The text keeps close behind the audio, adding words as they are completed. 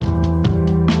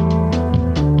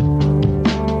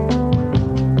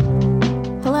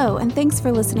Thanks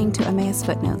for listening to Emmaus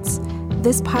Footnotes.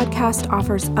 This podcast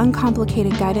offers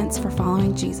uncomplicated guidance for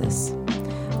following Jesus.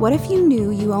 What if you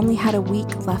knew you only had a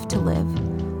week left to live?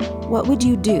 What would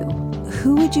you do?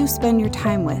 Who would you spend your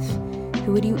time with?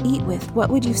 Who would you eat with? What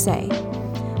would you say?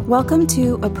 Welcome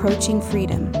to Approaching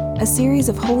Freedom, a series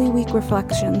of Holy Week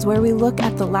reflections where we look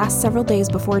at the last several days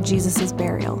before Jesus'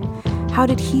 burial. How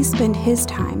did he spend his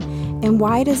time, and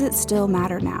why does it still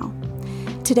matter now?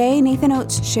 Today, Nathan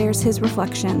Oates shares his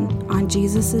reflection on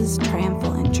Jesus'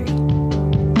 triumphal entry.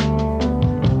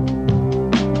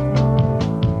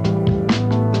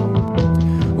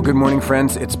 Well, good morning,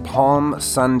 friends. It's Palm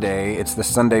Sunday. It's the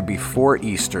Sunday before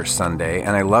Easter Sunday,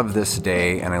 and I love this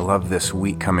day and I love this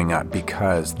week coming up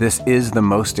because this is the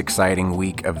most exciting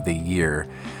week of the year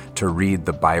to read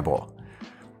the Bible.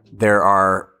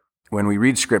 When we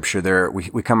read Scripture,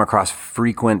 we come across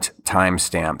frequent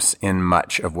timestamps in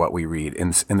much of what we read,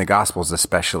 in the Gospels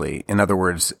especially. In other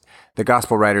words, the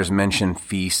Gospel writers mention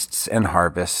feasts and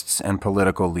harvests and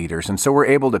political leaders. And so we're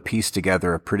able to piece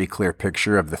together a pretty clear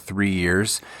picture of the 3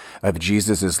 years of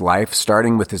Jesus' life,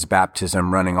 starting with his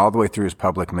baptism, running all the way through his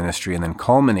public ministry, and then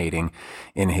culminating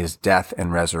in his death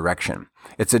and resurrection.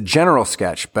 It's a general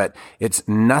sketch, but it's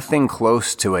nothing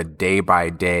close to a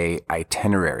day-by-day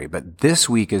itinerary. But this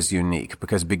week is unique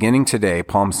because beginning today,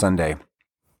 Palm Sunday,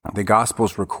 the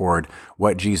Gospels record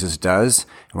what Jesus does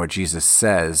and what Jesus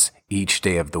says each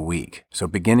day of the week. So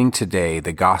beginning today,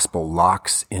 the Gospel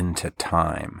locks into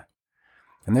time.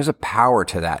 And there's a power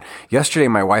to that. Yesterday,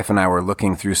 my wife and I were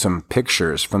looking through some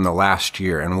pictures from the last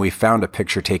year, and we found a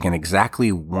picture taken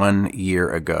exactly 1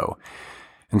 year ago.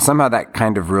 And somehow that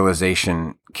kind of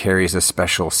realization carries a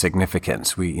special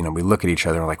significance. We look at each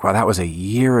other and we're like, wow, that was a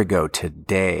year ago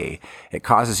today. It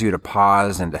causes you to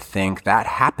pause and to think that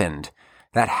happened.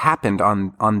 That happened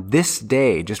on this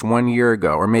day just 1 year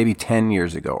ago, or maybe 10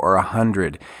 years ago, or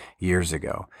 100 years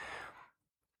ago.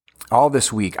 All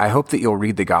this week, I hope that you'll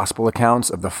read the gospel accounts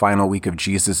of the final week of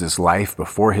Jesus' life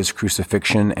before his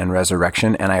crucifixion and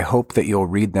resurrection, and I hope that you'll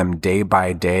read them day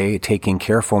by day, taking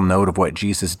careful note of what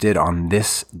Jesus did on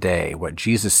this day, what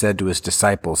Jesus said to his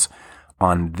disciples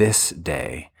on this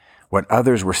day, what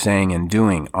others were saying and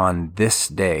doing on this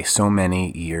day so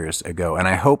many years ago. And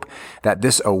I hope that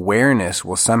this awareness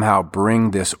will somehow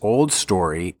bring this old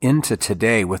story into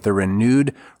today with a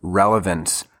renewed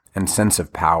relevance and sense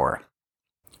of power.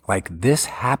 Like, this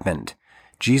happened.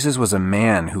 Jesus was a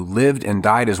man who lived and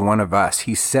died as one of us.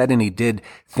 He said and he did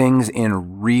things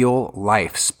in real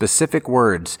life, specific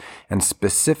words and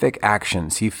specific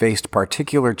actions. He faced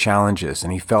particular challenges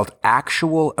and he felt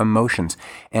actual emotions,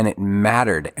 and it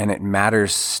mattered, and it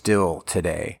matters still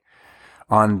today.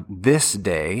 On this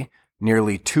day,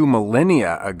 nearly 2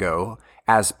 millennia ago,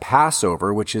 as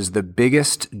Passover, which is the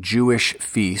biggest Jewish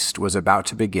feast, was about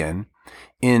to begin,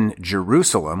 in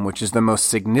Jerusalem, which is the most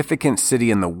significant city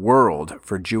in the world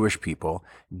for Jewish people,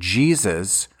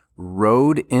 Jesus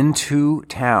rode into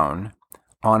town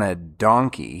on a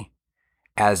donkey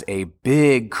as a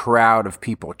big crowd of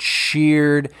people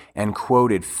cheered and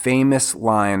quoted famous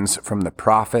lines from the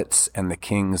prophets and the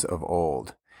kings of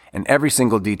old. And every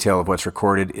single detail of what's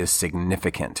recorded is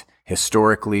significant,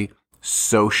 historically,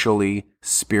 socially,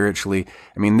 spiritually.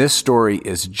 I mean, this story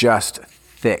is just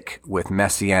thick with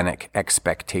messianic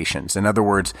expectations. In other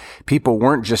words, people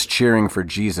weren't just cheering for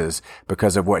Jesus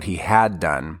because of what he had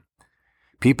done.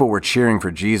 People were cheering for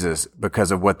Jesus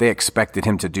because of what they expected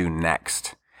him to do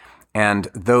next. And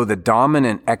though the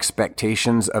dominant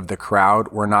expectations of the crowd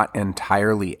were not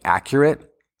entirely accurate,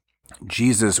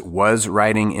 Jesus was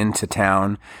riding into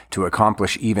town to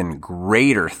accomplish even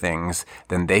greater things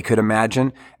than they could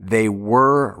imagine. They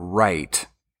were right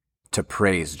to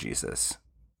praise Jesus.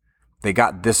 They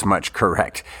got this much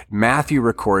correct. Matthew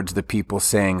records the people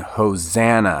saying,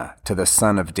 Hosanna to the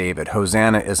Son of David.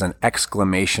 Hosanna is an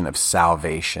exclamation of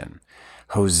salvation.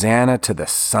 Hosanna to the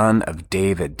Son of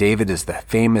David. David is the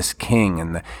famous king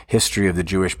in the history of the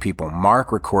Jewish people.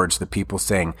 Mark records the people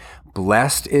saying,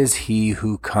 blessed is he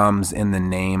who comes in the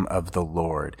name of the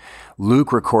Lord.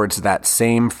 Luke records that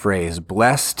same phrase,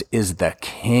 blessed is the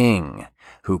King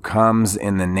who comes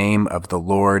in the name of the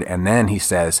Lord. And then he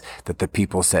says that the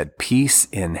people said, peace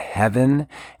in heaven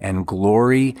and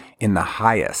glory in the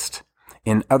highest.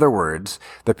 In other words,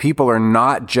 the people are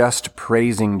not just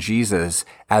praising Jesus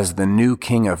as the new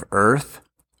king of earth,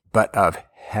 but of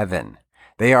heaven.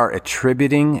 They are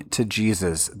attributing to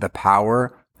Jesus the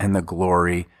power and the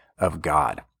glory of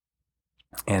God.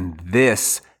 And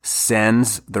this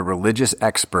sends the religious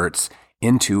experts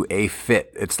into a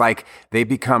fit. It's like they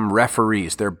become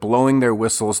referees. They're blowing their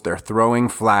whistles. They're throwing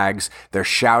flags. They're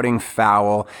shouting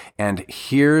foul. And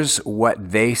here's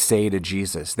what they say to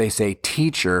Jesus. They say,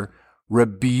 "Teacher,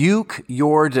 rebuke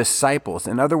your disciples."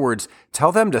 In other words,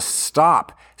 tell them to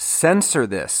stop, censor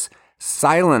this,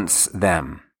 silence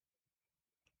them.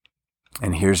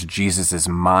 And here's Jesus'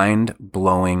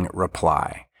 mind-blowing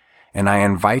reply. And I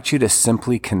invite you to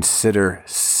simply consider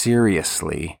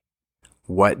seriously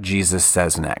what Jesus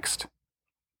says next.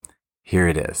 Here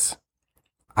it is.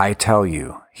 "I tell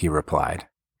you," he replied,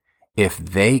 "if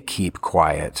they keep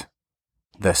quiet,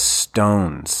 the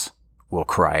stones will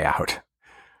cry out."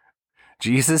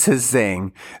 Jesus is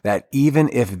saying that even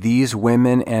if these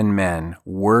women and men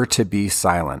were to be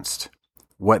silenced,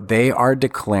 what they are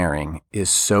declaring is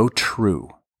so true,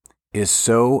 is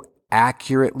so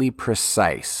accurately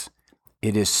precise,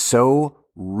 it is so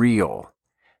real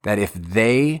that if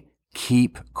they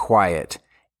keep quiet,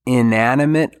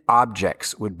 inanimate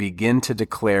objects would begin to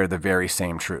declare the very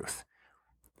same truth.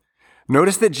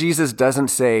 Notice that Jesus doesn't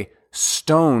say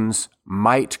stones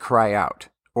might cry out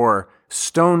or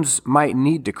stones might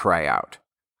need to cry out.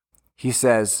 He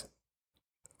says,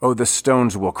 "Oh, the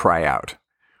stones will cry out,"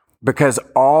 because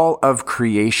all of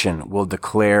creation will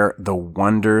declare the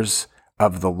wonders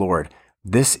of the Lord.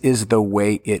 This is the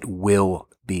way it will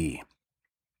be.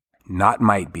 Not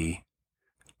might be,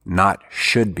 not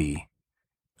should be,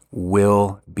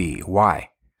 will be. Why?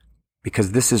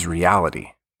 Because this is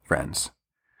reality, friends.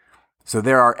 So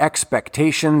there are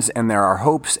expectations and there are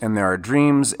hopes and there are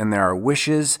dreams and there are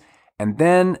wishes, and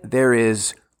then there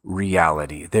is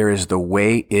reality. There is the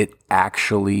way it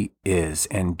actually is.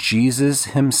 And Jesus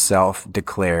himself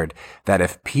declared that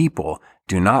if people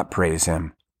do not praise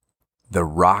him, the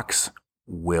rocks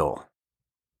will.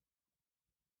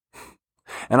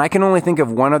 And I can only think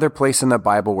of one other place in the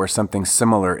Bible where something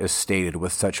similar is stated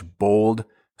with such bold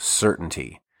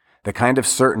certainty. The kind of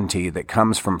certainty that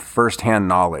comes from firsthand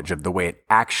knowledge of the way it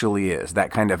actually is. That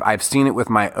kind of, I've seen it with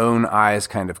my own eyes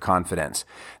kind of confidence.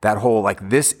 That whole, like,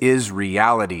 this is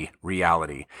reality.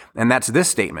 And that's this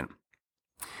statement.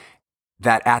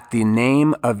 That at the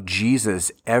name of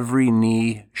Jesus, every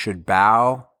knee should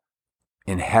bow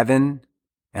in heaven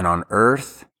and on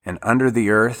earth and under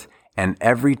the earth, and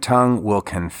every tongue will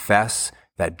confess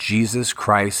that Jesus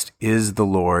Christ is the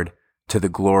Lord, to the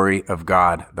glory of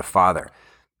God the Father.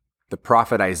 The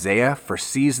prophet Isaiah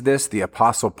foresees this. The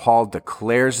apostle Paul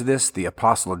declares this. The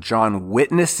apostle John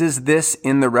witnesses this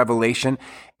in the Revelation.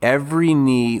 Every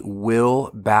knee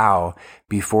will bow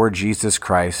before Jesus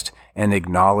Christ and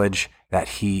acknowledge that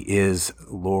he is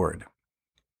Lord.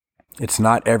 It's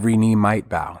not every knee might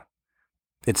bow.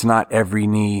 It's not every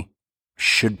knee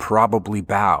should probably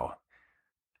bow.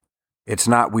 It's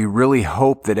not we really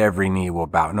hope that every knee will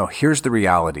bow. No, here's the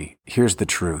reality. Here's the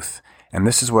truth. And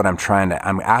this is what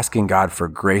I'm asking God for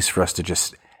grace for us to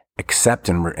just accept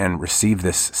and receive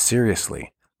this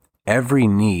seriously. Every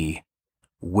knee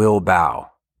will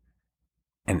bow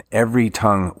and every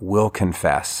tongue will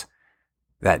confess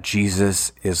that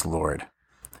Jesus is Lord.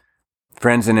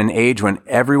 Friends, in an age when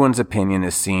everyone's opinion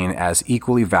is seen as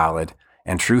equally valid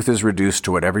and truth is reduced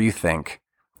to whatever you think,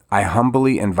 I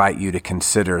humbly invite you to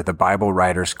consider the Bible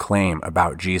writer's claim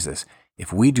about Jesus.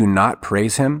 If we do not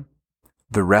praise him,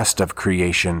 the rest of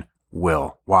creation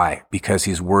will. Why? Because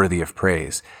he's worthy of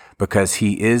praise. Because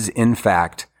he is, in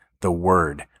fact, the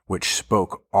Word, which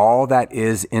spoke all that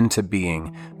is into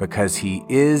being. Because he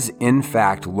is, in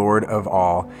fact, Lord of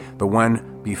all, the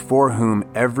one before whom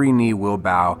every knee will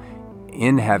bow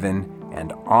in heaven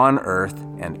and on earth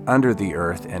and under the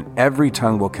earth, and every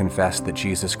tongue will confess that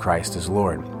Jesus Christ is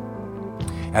Lord.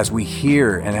 As we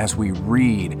hear and as we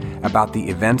read about the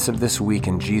events of this week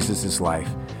in Jesus' life,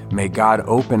 may God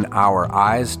open our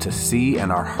eyes to see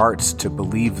and our hearts to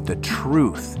believe the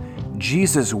truth.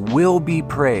 Jesus will be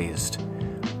praised,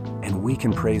 and we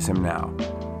can praise him now.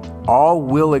 All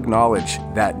will acknowledge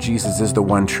that Jesus is the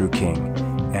one true King,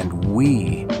 and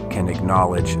we can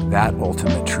acknowledge that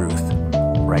ultimate truth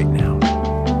right now.